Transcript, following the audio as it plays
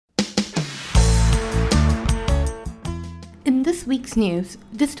In this week's news,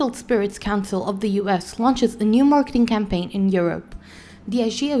 Distilled Spirits Council of the US launches a new marketing campaign in Europe.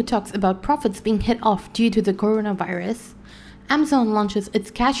 Diageo talks about profits being hit off due to the coronavirus. Amazon launches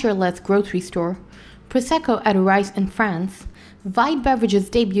its cashier-less grocery store. Prosecco at a rise in France. Vide Beverages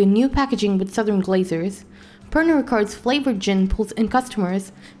debut new packaging with Southern Glazers. Pernod Ricard's flavored gin pulls in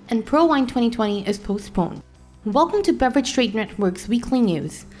customers. And Pro Wine 2020 is postponed. Welcome to Beverage Trade Network's weekly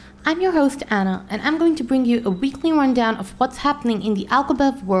news. I'm your host Anna, and I'm going to bring you a weekly rundown of what's happening in the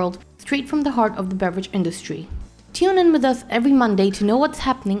alcobev world straight from the heart of the beverage industry. Tune in with us every Monday to know what's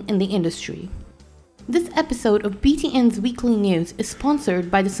happening in the industry. This episode of BTN's Weekly News is sponsored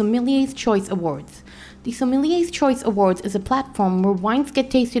by the Sommelier's Choice Awards. The Sommelier's Choice Awards is a platform where wines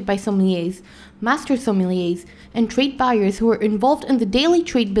get tasted by sommeliers, master sommeliers, and trade buyers who are involved in the daily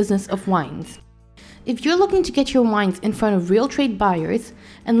trade business of wines. If you're looking to get your wines in front of real trade buyers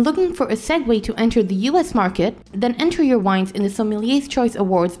and looking for a segue to enter the US market, then enter your wines in the Sommelier's Choice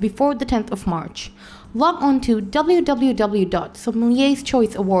Awards before the 10th of March. Log on to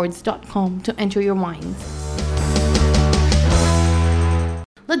www.sommelierschoiceawards.com to enter your wines.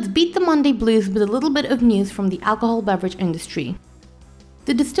 Let's beat the Monday blues with a little bit of news from the alcohol beverage industry.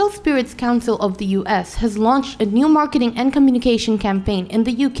 The Distilled Spirits Council of the US has launched a new marketing and communication campaign in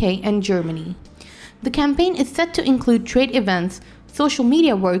the UK and Germany. The campaign is set to include trade events, social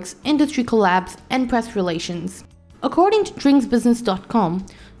media works, industry collabs, and press relations. According to drinksbusiness.com,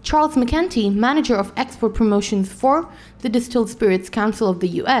 Charles McEntee, manager of export promotions for the Distilled Spirits Council of the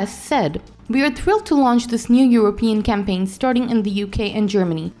US, said, "We are thrilled to launch this new European campaign starting in the UK and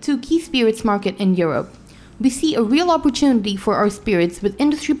Germany, two key spirits markets in Europe. We see a real opportunity for our spirits with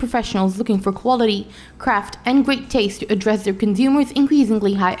industry professionals looking for quality, craft, and great taste to address their consumers'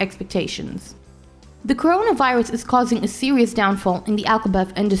 increasingly high expectations." The coronavirus is causing a serious downfall in the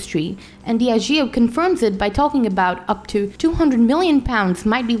alcobev industry, and Diageo confirms it by talking about up to £200 million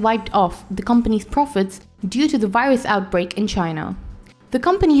might be wiped off the company's profits due to the virus outbreak in China. The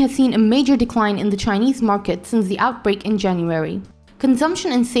company has seen a major decline in the Chinese market since the outbreak in January.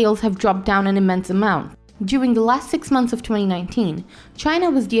 Consumption and sales have dropped down an immense amount. During the last 6 months of 2019,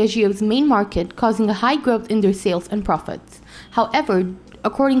 China was Diageo's main market, causing a high growth in their sales and profits. However,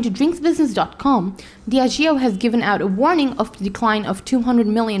 according to drinksbusiness.com, Diageo has given out a warning of the decline of £200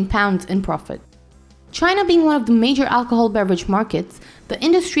 million in profit. China being one of the major alcohol beverage markets, the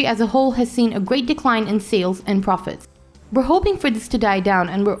industry as a whole has seen a great decline in sales and profits. We're hoping for this to die down,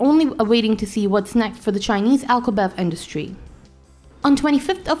 and we're only awaiting to see what's next for the Chinese alcobev industry. On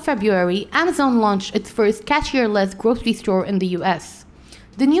 25th of February, Amazon launched its first cashier-less grocery store in the US.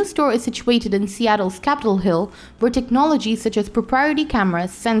 The new store is situated in Seattle's Capitol Hill, where technologies such as proprietary cameras,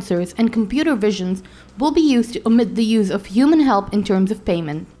 sensors, and computer visions will be used to omit the use of human help in terms of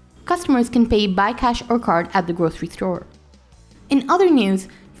payment. Customers can pay by cash or card at the grocery store. In other news,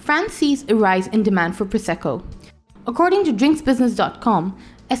 France sees a rise in demand for Prosecco. According to drinksbusiness.com,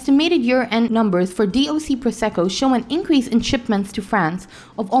 estimated year-end numbers for DOC Prosecco show an increase in shipments to France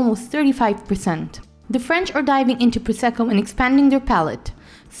of almost 35%. The French are diving into Prosecco and expanding their palette.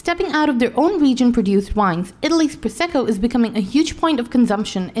 Stepping out of their own region-produced wines, Italy's Prosecco is becoming a huge point of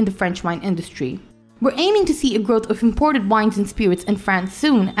consumption in the French wine industry. We're aiming to see a growth of imported wines and spirits in France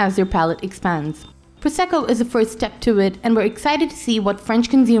soon as their palette expands. Prosecco is the first step to it, and we're excited to see what French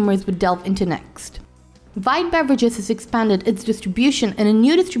consumers would delve into next. Vide Beverages has expanded its distribution in a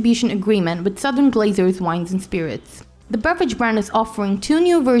new distribution agreement with Southern Glazers Wines and Spirits. The beverage brand is offering 2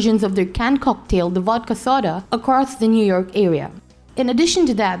 new versions of their canned cocktail, the vodka soda, across the New York area. In addition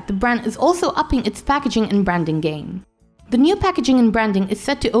to that, the brand is also upping its packaging and branding game. The new packaging and branding is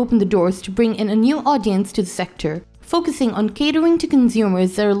set to open the doors to bring in a new audience to the sector, focusing on catering to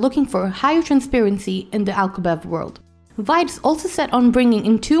consumers that are looking for higher transparency in the alcobev world. Vide is also set on bringing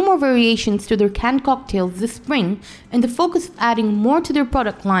in 2 more variations to their canned cocktails this spring, in the focus of adding more to their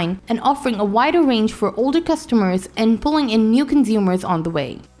product line and offering a wider range for older customers and pulling in new consumers on the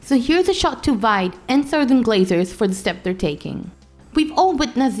way. So here's a shot to Vide and Southern Glazers for the step they're taking. We've all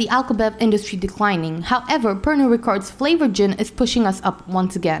witnessed the alcobev industry declining, however, Pernod Ricard's flavored gin is pushing us up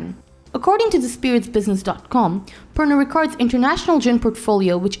once again. According to thespiritsbusiness.com, Pernod Ricard's international gin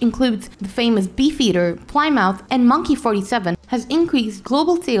portfolio, which includes the famous Beefeater, Plymouth, and Monkey 47, has increased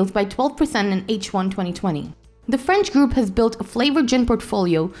global sales by 12% in H1 2020. The French group has built a flavored gin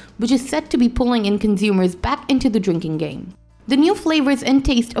portfolio, which is set to be pulling in consumers back into the drinking game. The new flavors and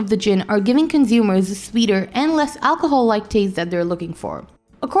taste of the gin are giving consumers a sweeter and less alcohol-like taste that they're looking for.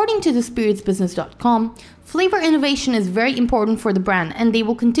 According to thespiritsbusiness.com, flavor innovation is very important for the brand, and they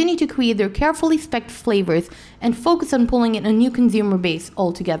will continue to create their carefully spec'd flavors and focus on pulling in a new consumer base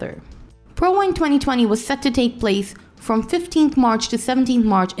altogether. Pro Wine 2020 was set to take place from 15th March to 17th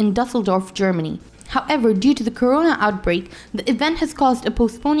March in Dusseldorf, Germany. However, due to the corona outbreak, the event has caused a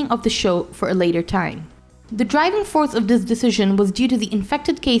postponing of the show for a later time. The driving force of this decision was due to the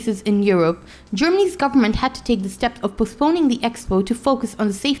infected cases in Europe. Germany's government had to take the step of postponing the expo to focus on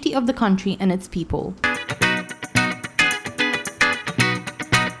the safety of the country and its people.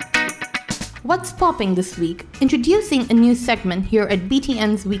 What's popping this week? Introducing a new segment here at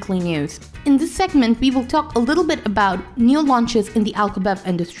BTN's Weekly News. In this segment, we will talk a little bit about new launches in the alcobev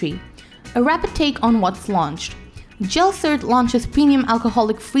industry. A rapid take on what's launched. Gelsert launches premium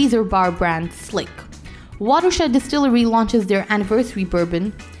alcoholic freezer bar brand Slick. Watershed Distillery launches their anniversary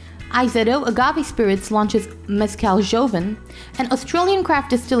bourbon. Izeto Agave Spirits launches Mezcal Joven. And Australian craft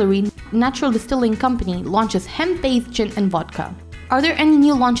distillery Natural Distilling Company launches hemp-based gin and vodka. Are there any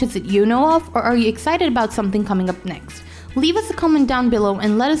new launches that you know of, or are you excited about something coming up next? Leave us a comment down below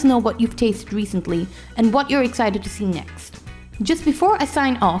and let us know what you've tasted recently and what you're excited to see next. Just before I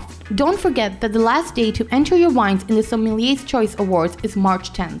sign off, don't forget that the last day to enter your wines in the Sommelier's Choice Awards is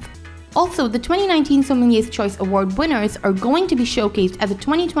March 10th. Also, the 2019 Sommelier's Choice Award winners are going to be showcased at the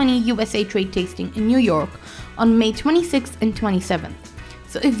 2020 USA Trade Tasting in New York on May 26th and 27th.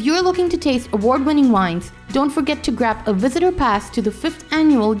 So if you're looking to taste award-winning wines, don't forget to grab a visitor pass to the 5th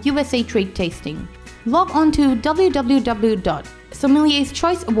annual USA Trade Tasting. Log on to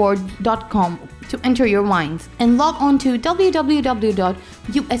www.sommelierschoiceaward.com to enter your wines, and log on to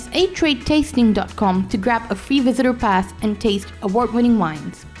www.usatradetasting.com to grab a free visitor pass and taste award-winning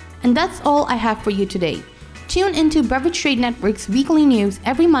wines. And that's all I have for you today. Tune into Beverage Trade Network's Weekly News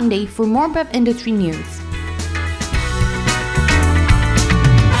every Monday for more bev industry news.